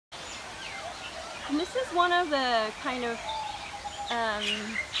And this is one of the kind of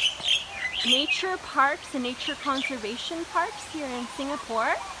nature parks and nature conservation parks here in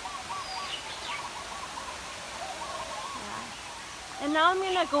Singapore. Yeah. And now I'm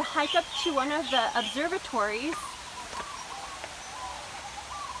gonna go hike up to one of the observatories.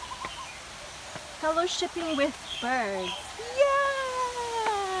 Fellowshipping with birds. Yeah!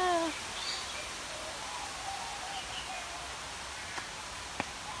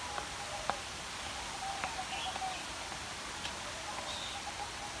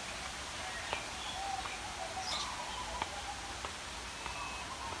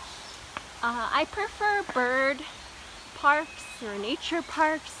 I prefer bird parks or nature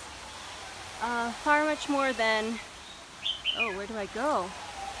parks far much more than... Oh, where do I go?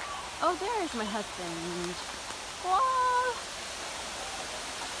 Oh, there's my husband. Whoa.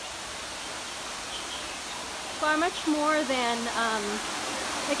 Far much more than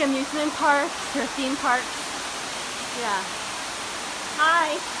like amusement parks or theme parks. Yeah.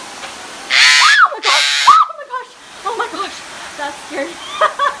 Hi. Oh my gosh! Oh my gosh! Oh my gosh! That scared me.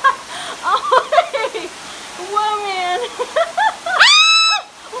 Oh, hey! Whoa, man!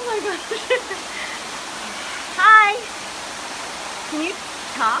 Oh my gosh! Hi! Can you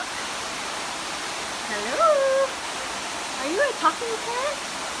talk? Hello? Are you a talking parrot?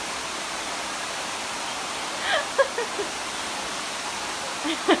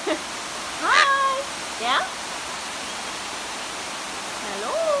 Hi! Yeah?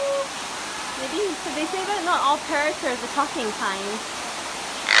 Hello? Maybe, so they say that not all parrots are the talking kind.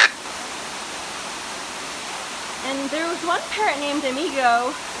 And there was one parrot named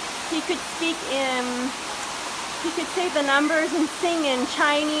Amigo. He could speak in, he could say the numbers and sing in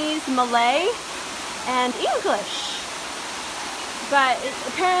Chinese, Malay, and English. But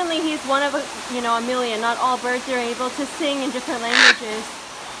apparently he's one of a million. Not all birds are able to sing in different languages.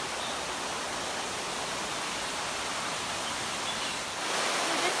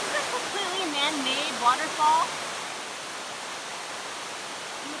 So this is a completely man-made waterfall.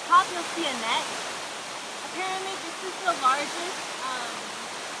 On the top you'll see a net. Apparently this is the largest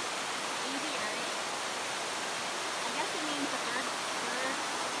aviary. I guess it means a bird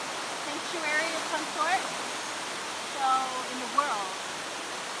sanctuary of some sort. So in the world.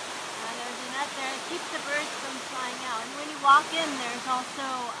 There's a net there that keeps the birds from flying out. And when you walk in, there's also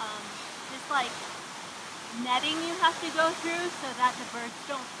this like netting you have to go through so that the birds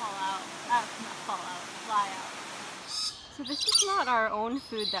don't fall out. Fly out. So this is not our own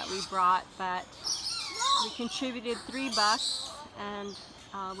food that we brought, but we contributed $3 and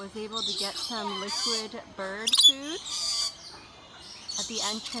was able to get some liquid bird food at the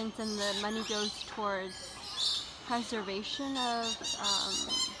entrance, and the money goes towards preservation of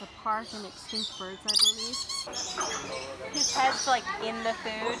the park and extinct birds, I believe. His head's like in the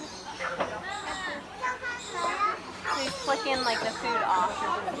food. So he's flicking like the food off.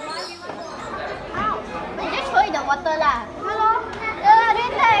 You just throw in the water lah. I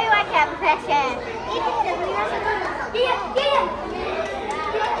didn't tell you I can press it.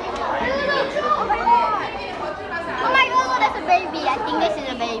 Oh my god, look, that's a baby. I think this is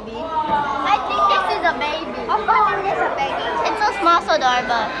a baby. I think this is a baby. Of course, it is a baby. It's so small, so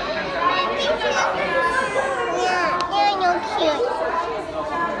adorable. Yeah, you're cute.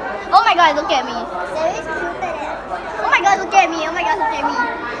 Oh my god, look at me. There is cute. Oh my god, look at me. Oh my god, look at me.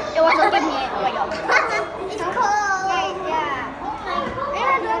 It was looking at me. Oh my god. It's cold. Yeah.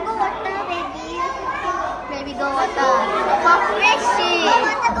 Don't go water, baby. Baby, go water. How fishy.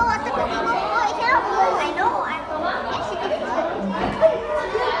 Go water. Oh, it cannot move. I know.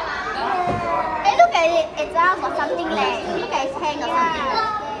 Hey, look at it. It's out for something like. Look at its hang or something.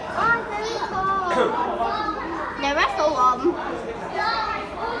 Oh, it's very cold. The rest so warm.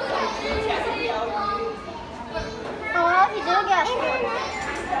 Oh, he didn't get food.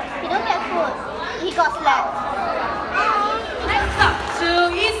 He don't get food. He got slapped. Next up, to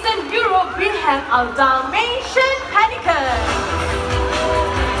Eastern Europe, we have our Dalmatian pelican.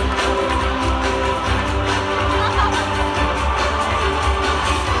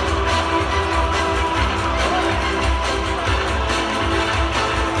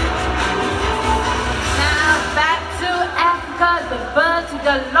 The birds with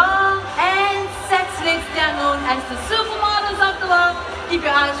the long and sexy legs, they are known as the supermodels of the world. Keep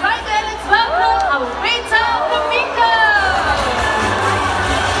your eyes right there, let's welcome our Rita Flamingos!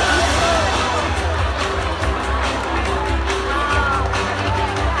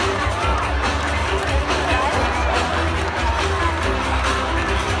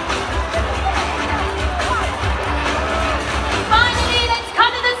 Finally, let's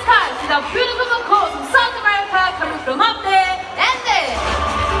come to the skies with our beautiful macaws from South America coming from up there and there.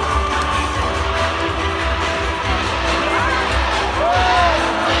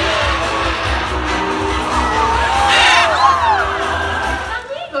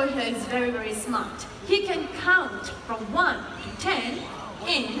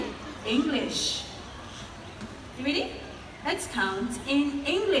 in English. You ready? Let's count in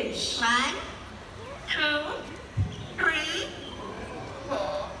English. 1, 2, 3, 4,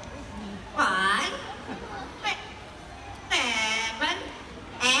 5, 6, 7,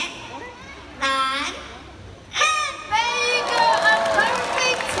 8, 9, 10. There you go, a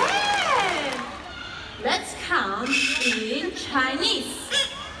perfect 10. Let's count in Chinese.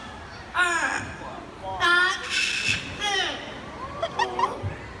 2, 3, 4,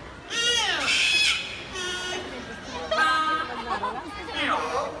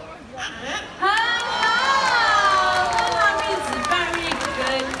 5,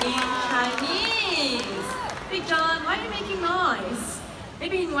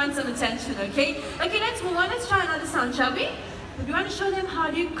 Maybe he wants some attention, okay? Okay, let's move on. Let's try another sound, shall we? We want to show them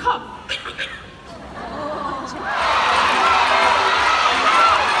how to cough.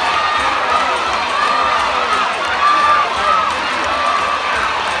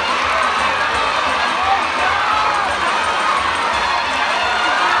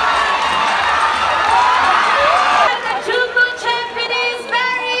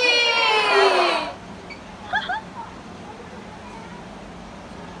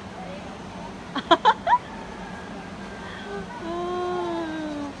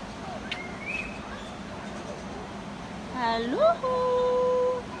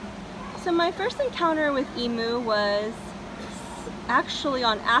 Hello! So my first encounter with emu was actually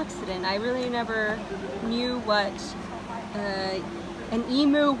on accident. I really never knew what an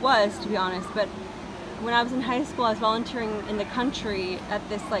emu was, to be honest, but when I was in high school I was volunteering in the country at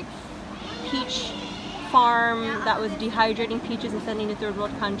this like peach farm that was dehydrating peaches and sending to third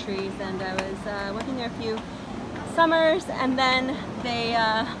world countries, and I was working there a few summers, and then they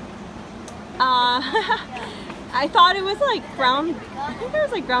I thought it was like ground, I think it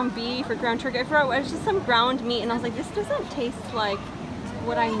was like ground beef or ground turkey, I forgot, it was just some ground meat, and I was like, this doesn't taste like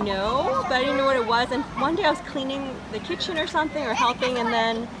what I know, but I didn't know what it was. And one day I was cleaning the kitchen or something, or helping, and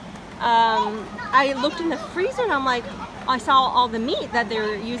then I looked in the freezer and I'm like, I saw all the meat that they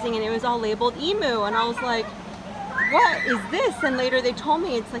were using and it was all labeled emu, and I was like, what is this? And later they told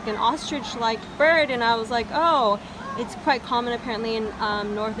me it's like an ostrich-like bird, and I was like, oh, it's quite common apparently in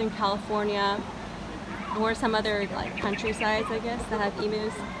Northern California or some other like countrysides, I guess, that have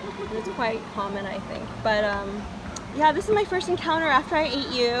emus, and it's quite common, I think. But yeah, this is my first encounter after I ate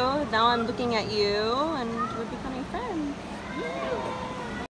you. Now I'm looking at you and we're becoming